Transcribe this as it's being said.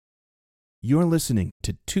You're listening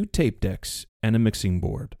to Two Tape Decks and a Mixing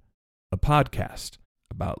Board, a podcast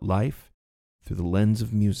about life through the lens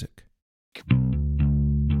of music.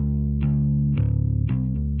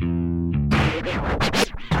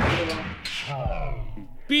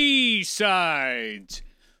 B-Sides.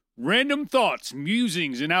 Random thoughts,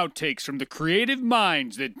 musings, and outtakes from the creative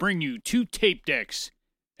minds that bring you two tape decks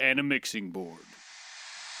and a mixing board.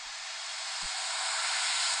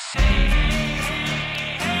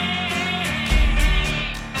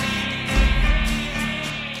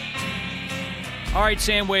 All right,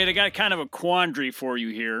 Sam Wade, I got kind of a quandary for you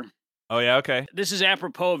here. Oh, yeah? Okay. This is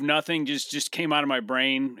apropos of nothing, just came out of my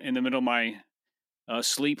brain in the middle of my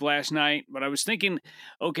sleep last night. But I was thinking,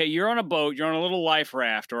 okay, you're on a boat, you're on a little life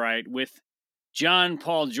raft, all right, with John,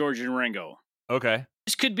 Paul, George, and Ringo. Okay.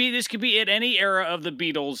 This could be at any era of the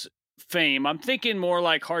Beatles' fame. I'm thinking more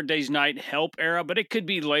like Hard Day's Night, Help era, but it could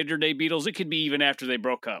be later day Beatles. It could be even after they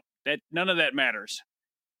broke up. None of that matters.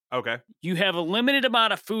 Okay. You have a limited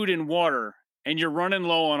amount of food and water, and you're running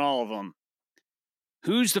low on all of them.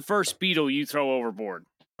 Who's the first Beatle you throw overboard?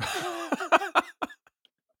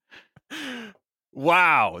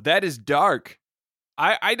 Wow, that is dark.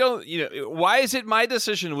 I don't, why is it my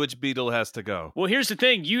decision which Beatle has to go? Well, here's the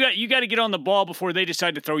thing. You got to get on the ball before they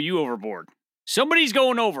decide to throw you overboard. Somebody's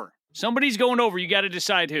going over. You got to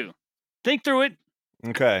decide who. Think through it.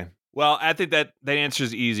 Okay. Well, I think that answer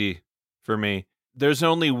is easy for me. There's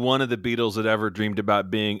only one of the Beatles that ever dreamed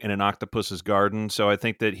about being in an octopus's garden, so I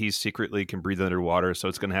think that he secretly can breathe underwater, so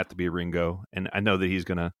it's going to have to be Ringo. And I know that he's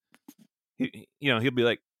going to, he'll be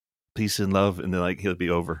like, peace and love, and then he'll be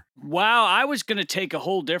over. Wow, I was going to take a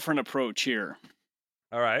whole different approach here.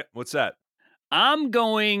 All right, what's that? I'm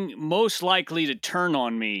going most likely to turn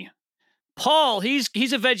on me. Paul, he's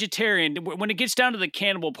a vegetarian. When it gets down to the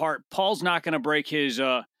cannibal part, Paul's not going to break his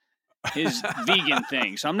vegan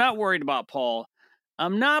thing, so I'm not worried about Paul.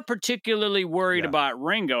 I'm not particularly worried about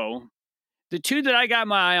Ringo. The two that I got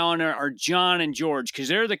my eye on are John and George, because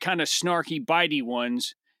they're the kind of snarky, bitey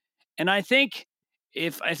ones. And I think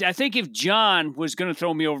if John was going to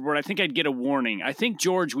throw me overboard, I think I'd get a warning. I think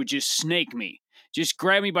George would just snake me, just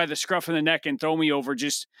grab me by the scruff of the neck and throw me over,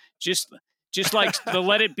 just like the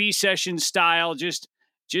Let It Be session style, just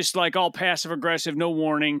like all passive aggressive, no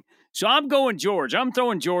warning. So I'm going George. I'm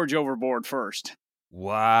throwing George overboard first.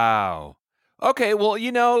 Wow. Okay, well,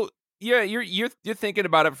 you're thinking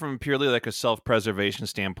about it from purely like a self-preservation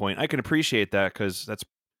standpoint. I can appreciate that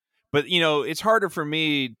but it's harder for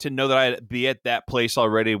me to know that I'd be at that place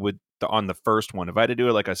already on the first one. If I had to do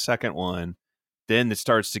it like a second one, then it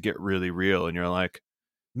starts to get really real, and you're like,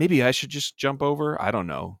 maybe I should just jump over. I don't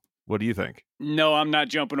know. What do you think? No, I'm not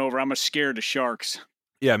jumping over. I'm scared of sharks.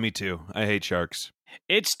 Yeah, me too. I hate sharks.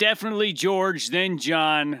 It's definitely George, then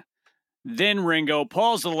John, then Ringo.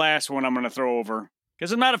 Paul's the last one I'm going to throw over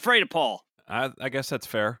because I'm not afraid of Paul. I guess that's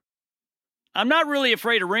fair. I'm not really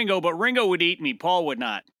afraid of Ringo, but Ringo would eat me. Paul would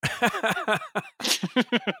not.